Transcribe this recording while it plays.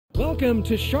Welcome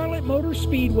to Charlotte Motor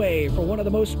Speedway for one of the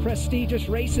most prestigious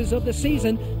races of the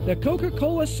season, the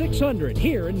Coca-Cola 600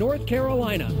 here in North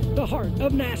Carolina, the heart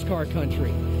of NASCAR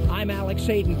country. I'm Alex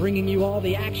Hayden, bringing you all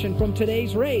the action from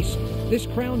today's race. This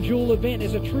crown jewel event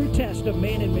is a true test of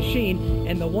man and machine,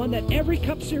 and the one that every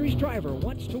Cup Series driver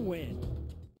wants to win.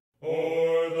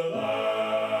 For the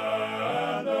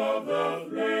land of the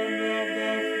free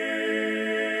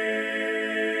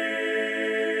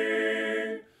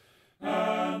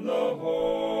and the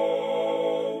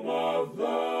home of the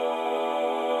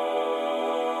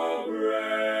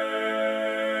brave.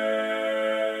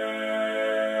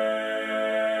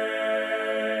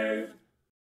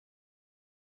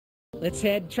 Let's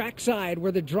head trackside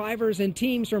where the drivers and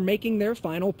teams are making their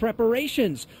final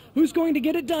preparations. Who's going to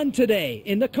get it done today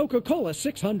in the Coca-Cola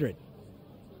 600?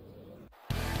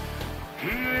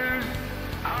 Here's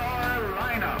our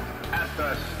lineup at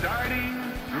the starting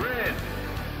grid.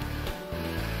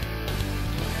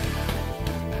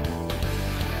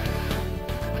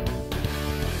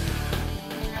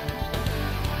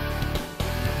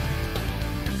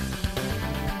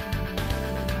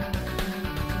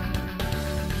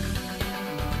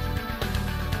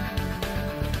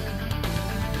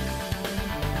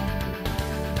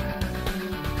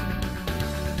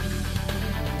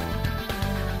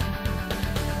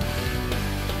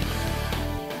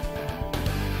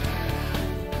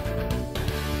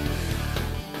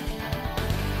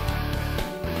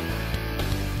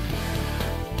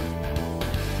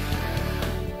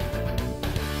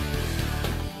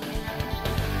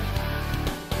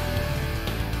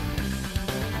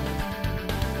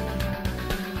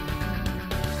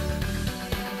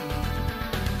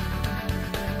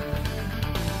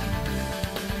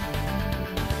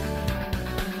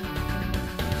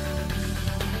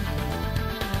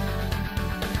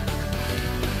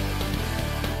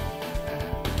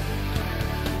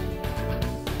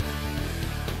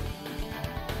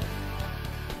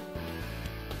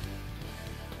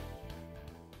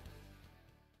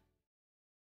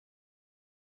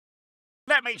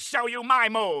 Let me show you my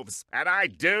moves, and I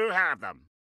do have them.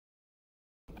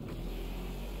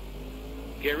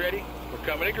 Get ready. We're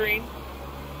coming to green.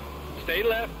 Stay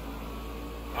left.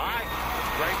 All right.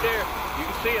 Right there. You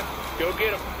can see him. Go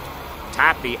get him.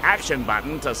 Tap the action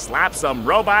button to slap some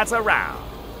robots around.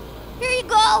 Here you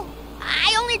go.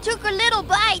 I only took a little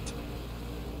bite.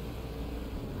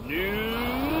 New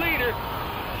leader.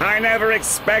 I never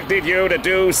expected you to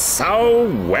do so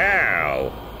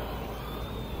well.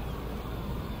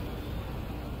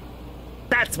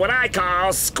 That's what I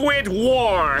call Squid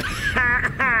War!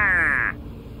 Ha ha!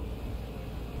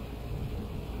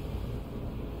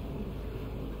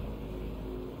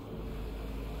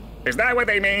 Is that what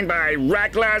they mean by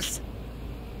reckless?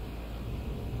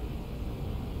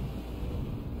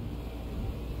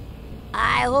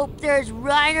 I hope there's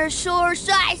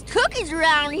rhinosaur-sized cookies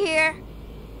around here.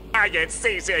 I get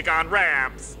seasick on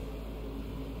ramps.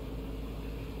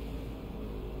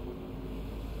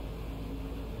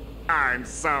 I'm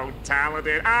so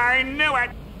talented, I knew it!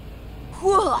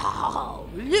 Whoa,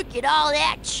 look at all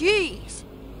that cheese.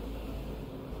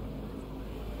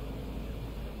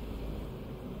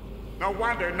 No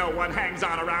wonder no one hangs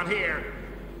on around here.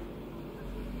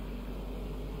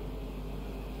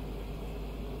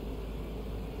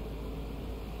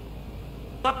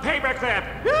 The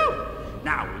paperclip! Woo!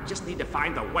 Now we just need to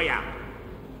find the way out.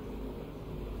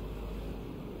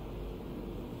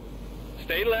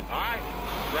 Stay left. All right.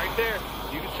 Right there.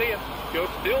 You can see him. Go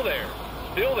still there.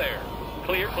 Still there.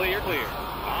 Clear, clear, clear. All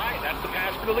right. That's the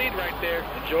pass for the lead right there.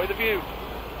 Enjoy the view.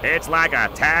 It's like a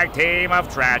tag team of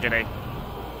tragedy.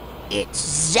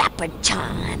 It's zapping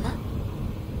time.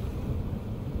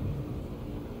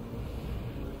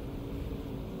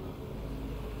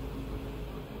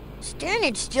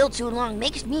 Standing still too long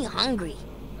makes me hungry.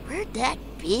 Where'd that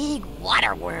big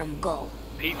water worm go?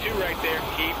 P2 right there.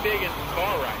 Keep digging.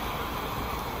 Far right.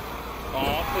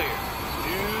 All clear.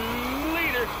 New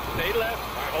leader. Stay left.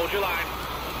 All right, hold your line.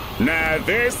 Now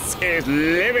this is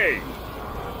living.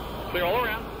 Clear all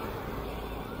around.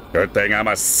 Good thing I'm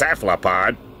a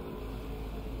cephalopod.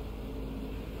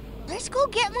 Let's go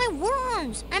get my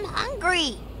worms. I'm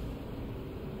hungry.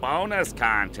 Bonus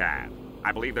content.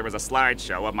 I believe there was a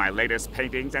slideshow of my latest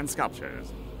paintings and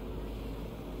sculptures.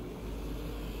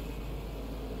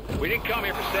 We didn't come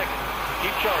here for seconds.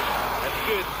 Keep charging. That's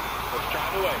good. Let's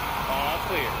drive away. All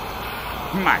clear.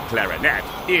 My clarinet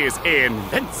is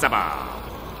invincible.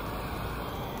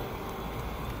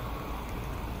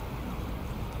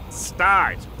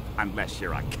 Start, unless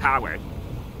you're a coward.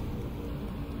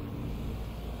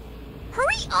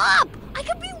 Hurry up! I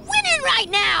could be winning right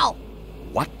now!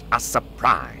 What a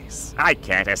surprise. I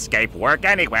can't escape work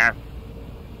anywhere.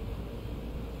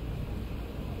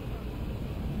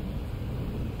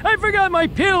 I forgot my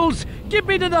pills! Get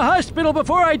me to the hospital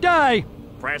before I die!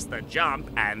 Press the jump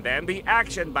and then the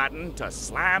action button to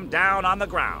slam down on the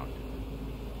ground.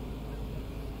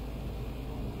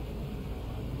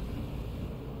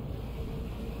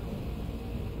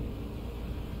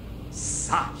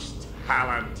 Such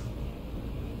talent.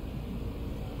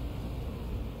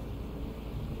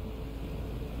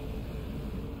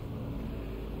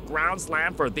 Ground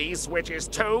slam for these switches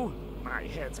too? My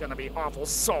head's gonna be awful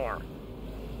sore.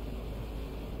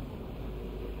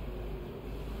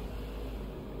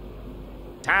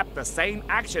 Tap the same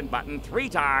action button 3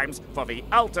 times for the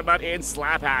ultimate in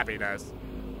slap happiness.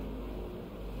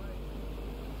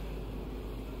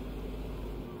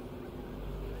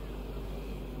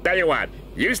 Tell you what,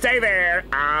 you stay there,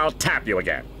 I'll tap you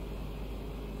again.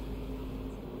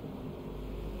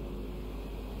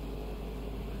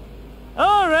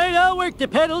 All right, I'll work the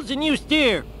pedals and you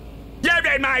steer.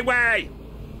 You're in my way!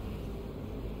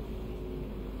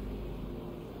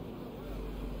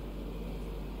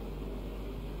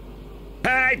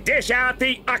 I dish out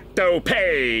the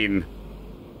octopane!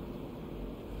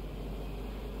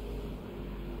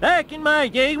 Back in my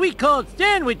day, we called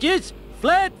sandwiches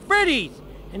Flat Freddies,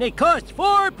 and they cost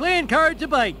 4 playing cards a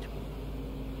bite.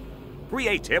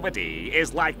 Creativity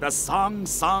is like the song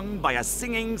sung by a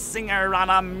singing singer on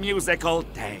a musical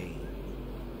day.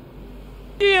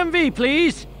 DMV,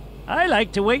 please. I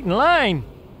like to wait in line.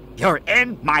 You're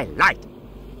in my light.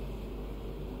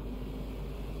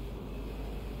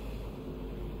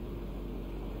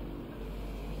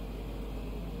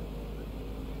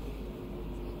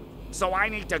 So I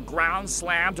need to ground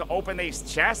slam to open these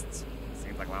chests?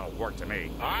 Seems like a lot of work to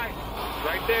me. All right,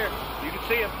 right there. You can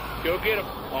see him. Go get him.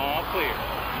 All clear.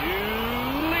 You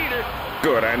leader.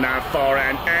 Good enough for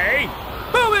an A?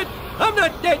 Move it! I'm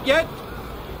not dead yet.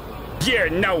 You're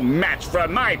no match for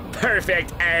my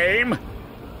perfect aim.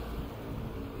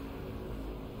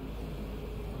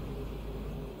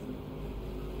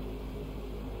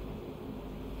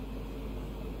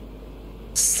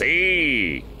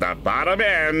 C, the bottom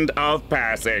end of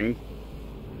passing.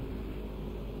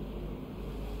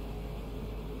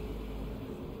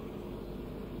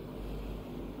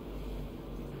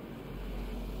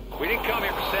 We didn't come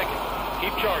here for second.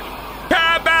 Keep charging.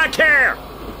 Come back here!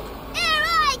 Here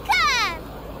I come!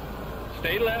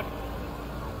 Stay left.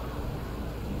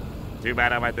 Too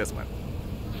bad I'm at this one.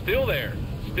 Still there.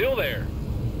 Still there.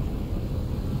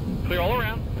 Clear all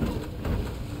around.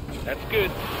 That's good.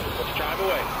 Let's drive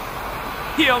away.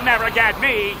 You'll never get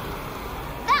me!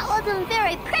 That wasn't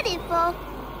very prettiful.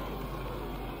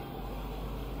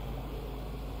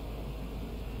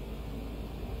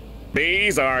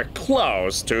 These are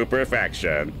close to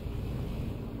perfection.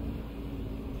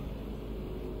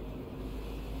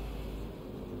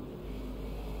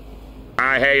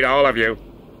 I hate all of you.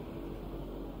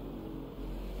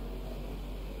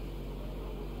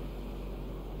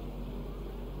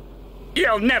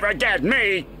 You'll never get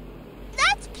me!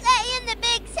 Let's play in the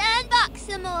big sandbox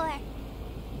some more.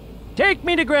 Take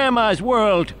me to Grandma's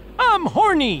world. I'm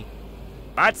horny.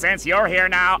 But since you're here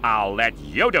now, I'll let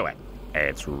you do it.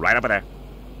 It's right over there.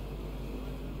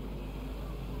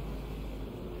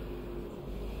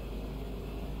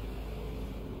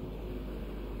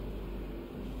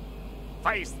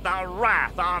 Face the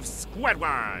wrath of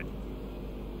Squidward!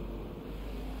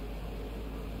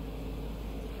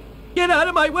 Get out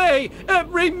of my way!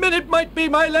 Every minute might be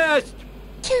my last!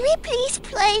 Can we please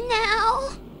play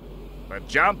now? The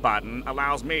jump button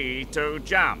allows me to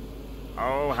jump.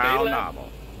 Oh, how Stay left. novel.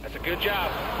 That's a good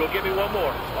job. Go get me one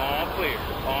more. All clear.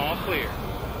 All clear.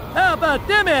 How about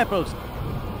them apples?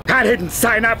 I didn't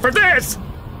sign up for this!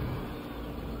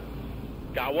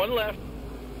 Got one left.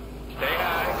 Stay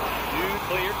high. You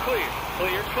clear, clear.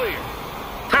 Clear, clear.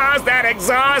 How's that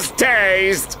exhaust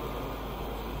taste?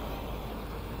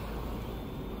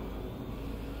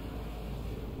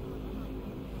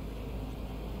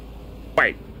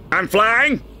 Wait, I'm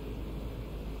flying?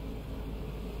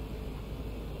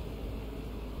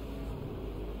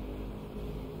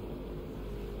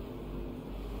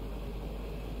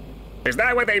 Is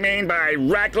that what they mean by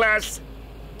reckless?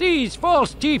 These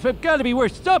false teeth have got to be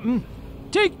worth something.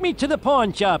 Take me to the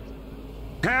pawn shop.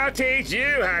 I'll teach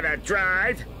you how to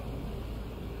drive.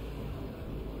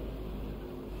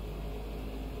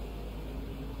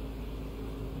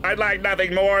 I'd like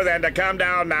nothing more than to come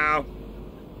down now.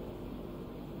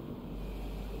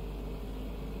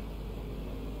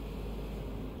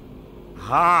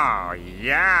 Oh,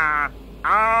 yeah.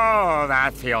 Oh,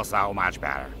 that feels so much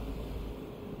better.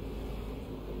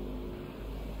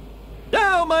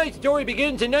 Well, my story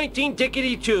begins in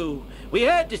 19-2. We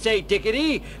had to say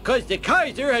tickety, 'cause the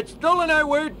Kaiser had stolen our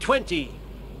word 20.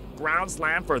 Ground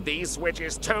slam for these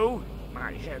switches too?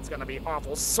 My head's gonna be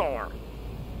awful sore.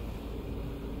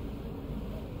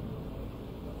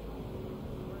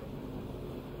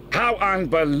 How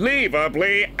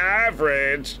unbelievably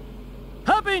average!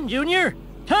 Hop in, Junior.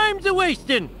 Time's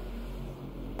a-wasting.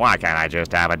 Why can't I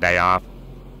just have a day off?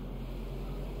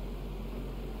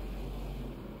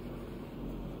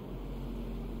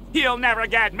 You'll never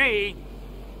get me!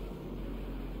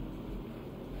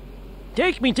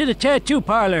 Take me to the tattoo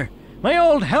parlor. My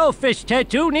old hellfish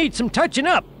tattoo needs some touching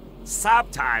up.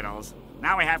 Subtitles?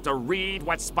 Now we have to read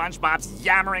what SpongeBob's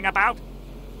yammering about?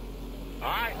 All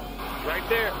right, right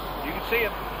there. You can see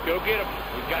him. Go get him.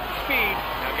 We've got the speed.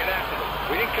 Now get after them.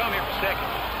 We didn't come here for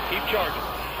seconds. Keep charging.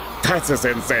 That's a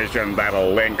sensation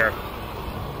that'll linger.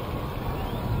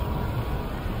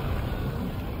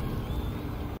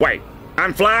 Wait,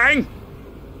 I'm flying?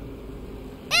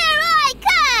 Here I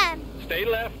come! Stay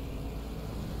left.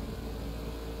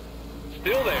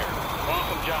 Still there.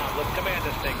 Awesome job. Let's command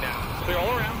this thing now. Clear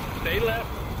all around. Stay left.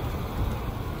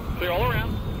 Clear all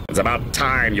around. It's about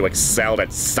time you excelled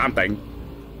at something.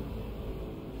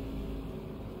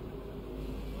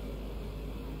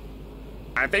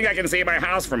 I think I can see my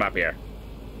house from up here.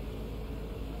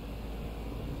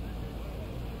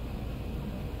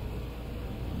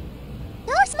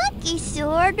 Those monkeys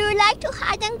sure do like to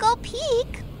hide and go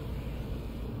peek.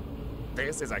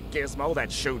 This is a gizmo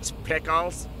that shoots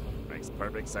pickles? Makes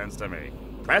perfect sense to me.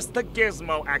 Press the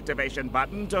gizmo activation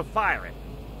button to fire it.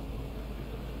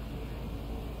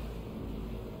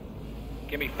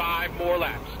 Give me 5 more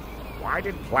laps. Why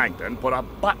did Plankton put a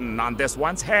button on this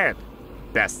one's head?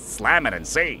 Best slam it and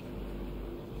see.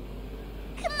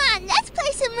 Come on, let's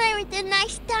play somewhere with the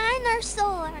nice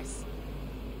dinosaurs.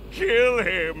 Kill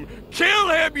him! Kill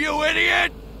him, you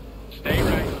idiot! Stay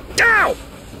right. Go!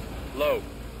 Low.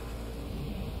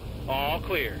 All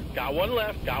clear. Got one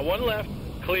left. Got one left.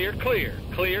 Clear, clear.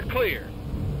 Clear, clear.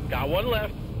 Got one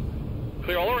left.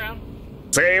 Clear all around.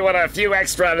 See what a few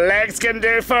extra legs can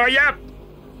do for you?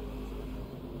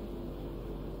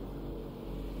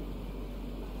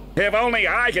 If only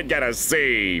I could get a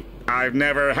C. I've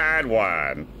never had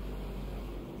one.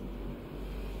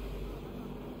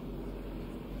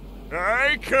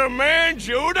 I command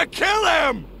you to kill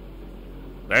him!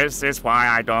 This is why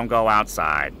I don't go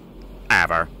outside.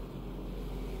 Ever.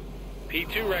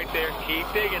 P2 right there.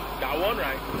 Keep digging. Got one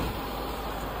right.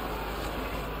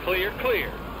 Clear,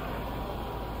 clear.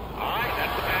 All right,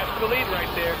 that's the pass for the lead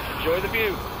right there. Enjoy the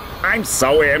view. I'm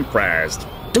so impressed.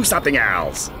 Do something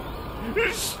else.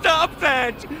 Stop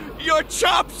that! Your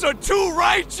chops are too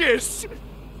righteous!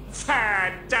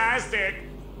 Fantastic!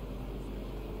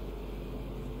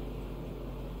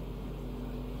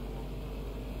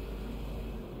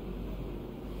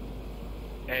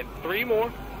 And 3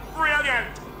 more.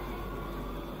 Brilliant!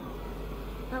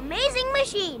 Amazing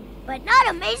machine, but not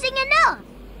amazing enough.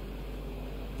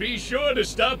 Be sure to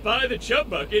stop by the Chub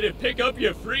Bucket and pick up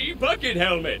your free bucket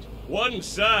helmet. One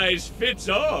size fits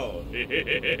all.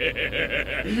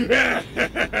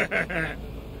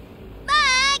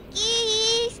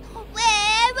 Monkeys,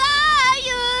 where are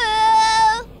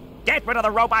you? Get rid of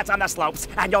the robots on the slopes,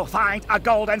 and you'll find a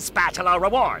golden spatula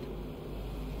reward.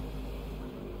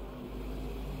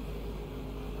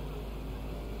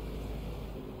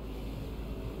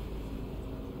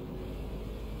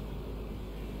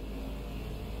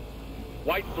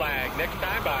 White flag. Next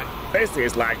time by. This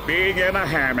is like being in a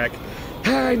hammock.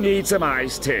 I need some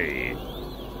iced tea.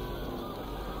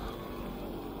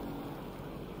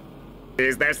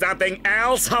 Is there something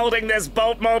else holding this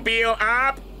boatmobile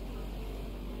up?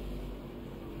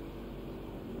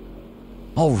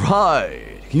 All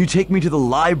right. Can you take me to the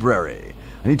library?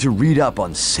 I need to read up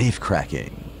on safe cracking.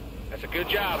 That's a good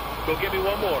job. Go get me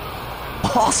one more.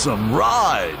 Awesome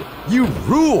ride! You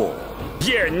rule!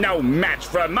 You're no match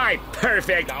for my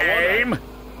perfect Got one aim. New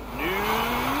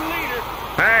leader.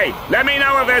 Hey, let me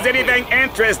know if there's anything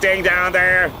interesting down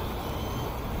there.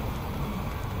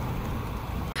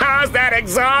 How's that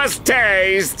exhaust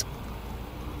taste?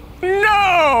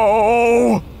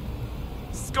 No!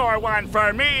 Score 1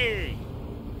 for me.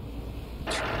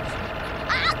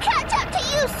 I'll catch up to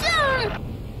you soon.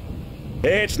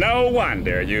 It's no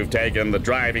wonder you've taken the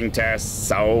driving test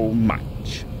so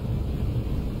much.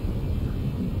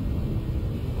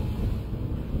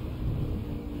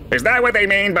 Is that what they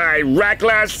mean by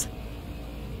reckless?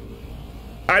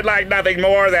 I'd like nothing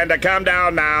more than to come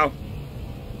down now.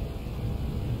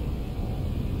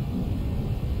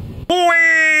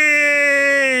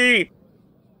 Whee!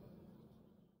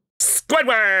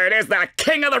 Squidward is the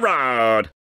king of the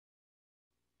road!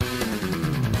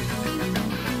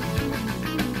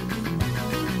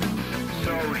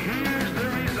 So here's the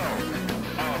result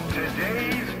of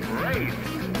today's race.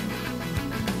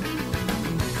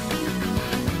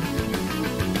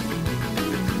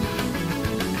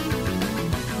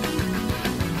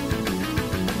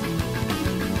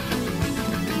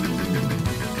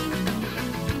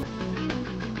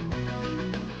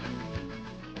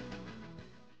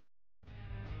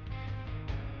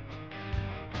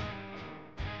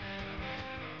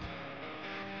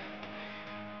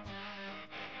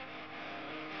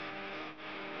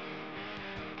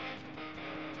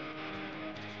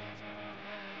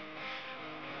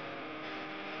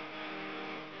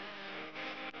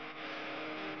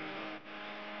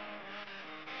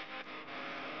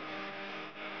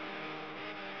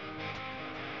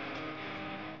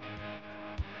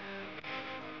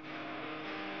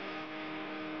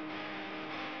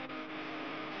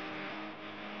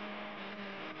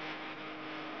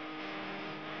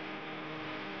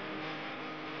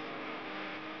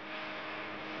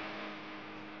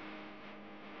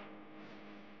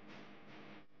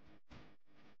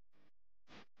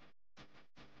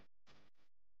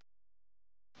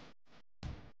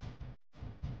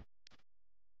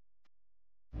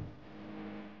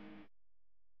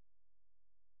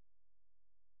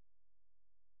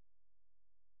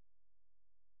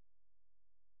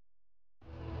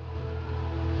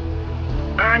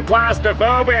 I'm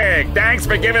claustrophobic. Thanks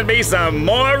for giving me some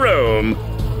more room.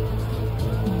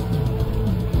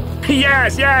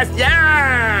 Yes, yes,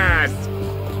 yes!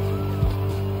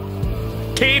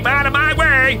 Keep out of my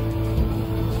way!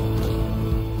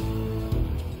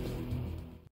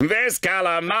 This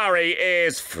calamari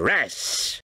is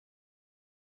fresh.